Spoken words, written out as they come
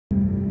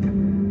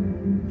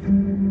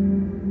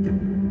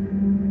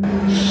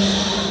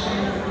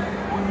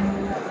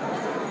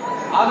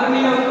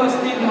आदरणीय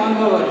उपस्थित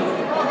मान्यवरहरू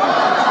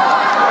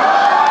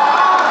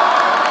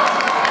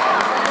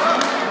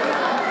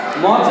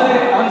म चाहिँ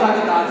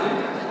अन्जाको दाजु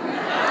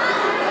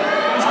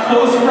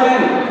close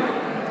friend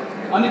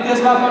अनि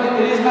त्यसबाट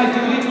it is my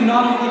duty to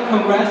not only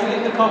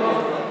congratulate the couple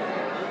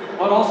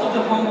but also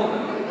to humble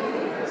them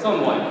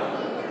somewhat.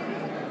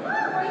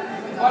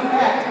 Fun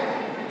fact,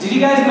 did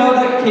you guys know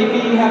that KP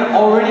had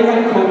already had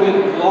COVID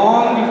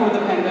long before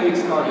the pandemic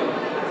started?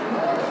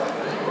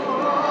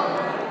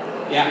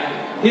 Yeah.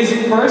 His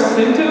first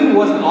symptom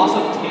was loss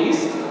of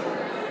taste,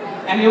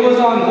 and it was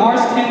on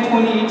March 10,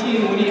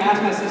 2018 when he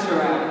asked my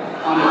sister out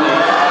on a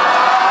date.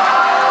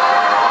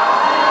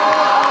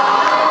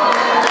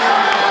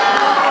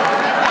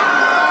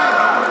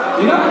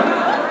 You know,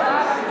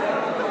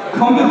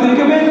 come to think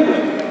of it,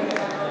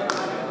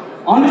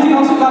 Anuji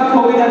also got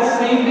COVID that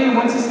same day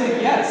once he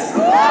said yes.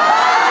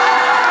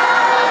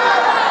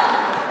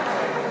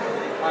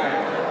 Alright.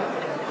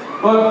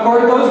 But for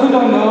those who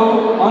don't know,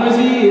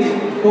 Anuji is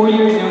 4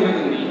 years younger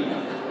than me.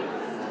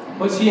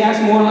 But she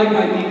acts more like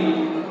my Didi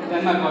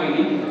than my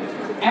Bhaini.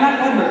 And I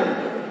let her,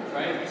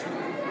 right?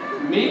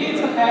 Maybe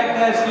it's the fact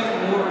that she's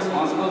more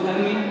responsible than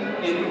me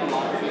in a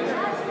lot of ways.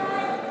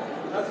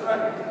 That's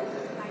right.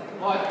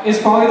 But it's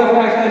probably the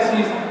fact that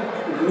she's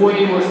way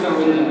more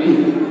stubborn than me.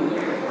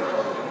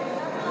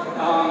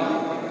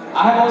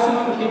 I have also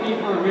known KP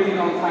for a really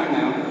long time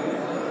now.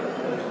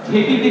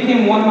 KP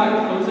became one of my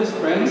closest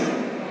friends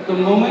the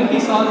moment he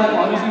saw that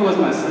Anuji was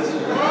my sister.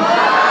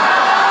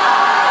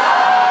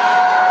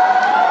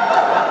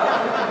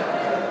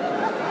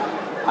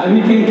 I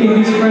became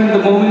KP's friend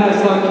the moment I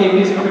saw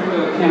KP's crypto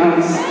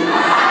accounts.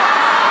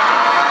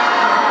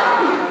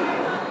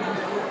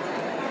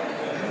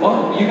 Well,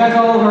 you guys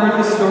all heard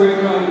the story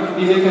from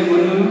Vivek and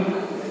Munnu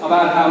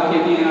about how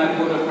KP and I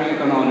pulled a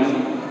prank on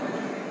Anuji.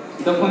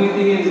 The funny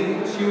thing is,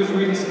 she was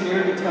really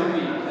scared to tell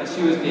me that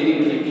she was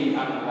dating KP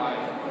out of wife,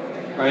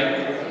 right?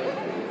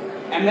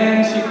 And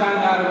then she found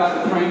out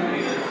about the prank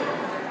later,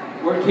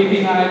 where KP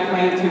and I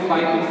planned to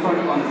fight in front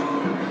of Anuji.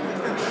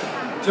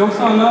 Joke's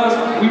on us,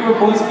 we were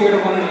both scared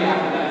of Anuji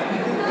after that.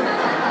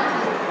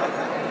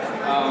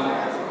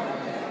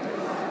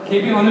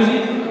 KP and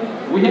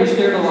Anuji, we have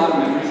shared a lot of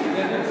memories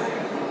together.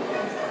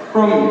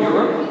 From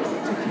Europe,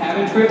 to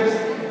cabin trips,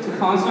 to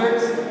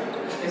concerts,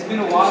 it's been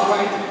a wild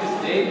ride to this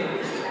day.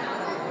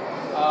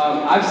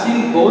 I've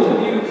seen both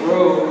of you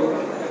grow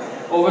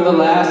over the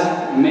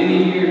last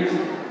many years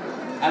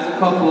as a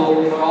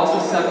couple, but also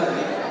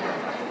separately.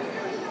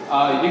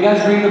 You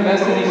guys bring the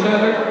best in each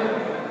other,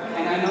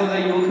 and I know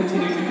that you will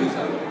continue to do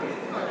so.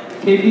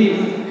 KP,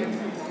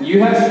 you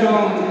have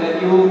shown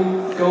that you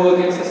will go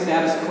against the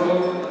status quo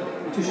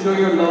to show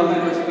your love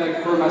and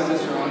respect for my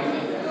sister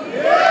Anuji.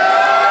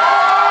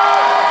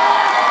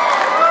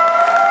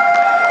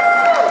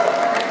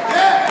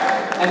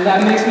 And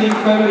that makes me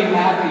incredibly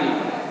happy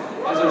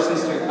as her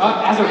sister,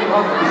 as her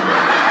brother.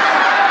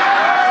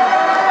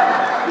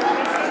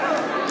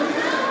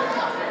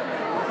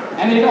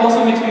 And it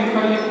also makes me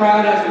incredibly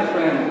proud as your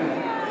friend.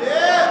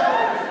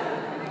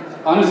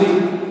 Honestly,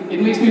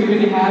 it makes me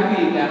really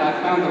happy that I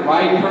found the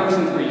right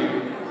person for you.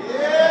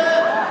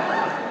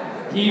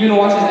 He even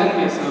watches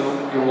anime,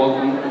 so you're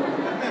welcome.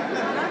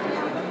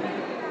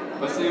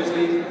 But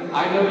seriously,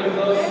 I know you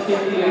love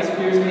KP as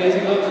fiercely as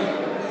he loves you.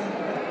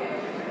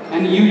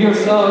 And you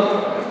yourself,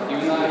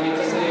 even though I hate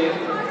to say it,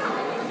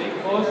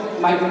 make both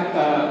my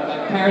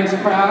parents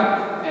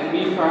proud and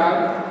me proud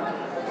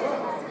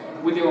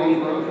with your own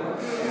growth.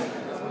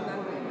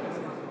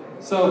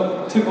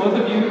 So, to both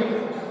of you,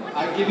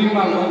 I give you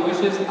my well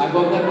wishes. I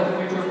hope that the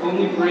future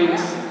only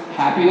brings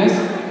happiness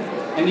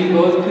and you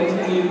both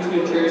continue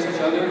to cherish each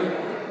other.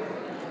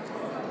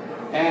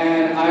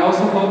 And I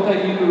also hope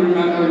that you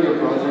remember your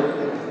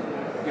brother,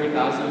 your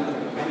Dazu,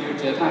 and your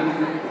Jetan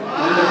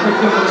when the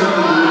crypto goes to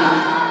the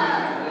moon.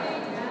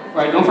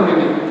 Right, don't forget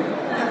me.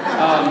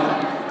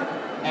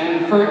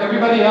 And for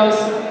everybody else,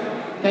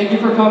 thank you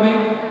for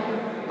coming.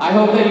 I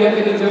hope that you have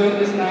been enjoying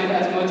this night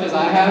as much as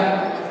I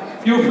have.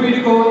 Feel free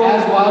to go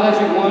as wild as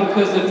you want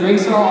because the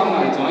drinks are on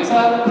my joints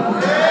up.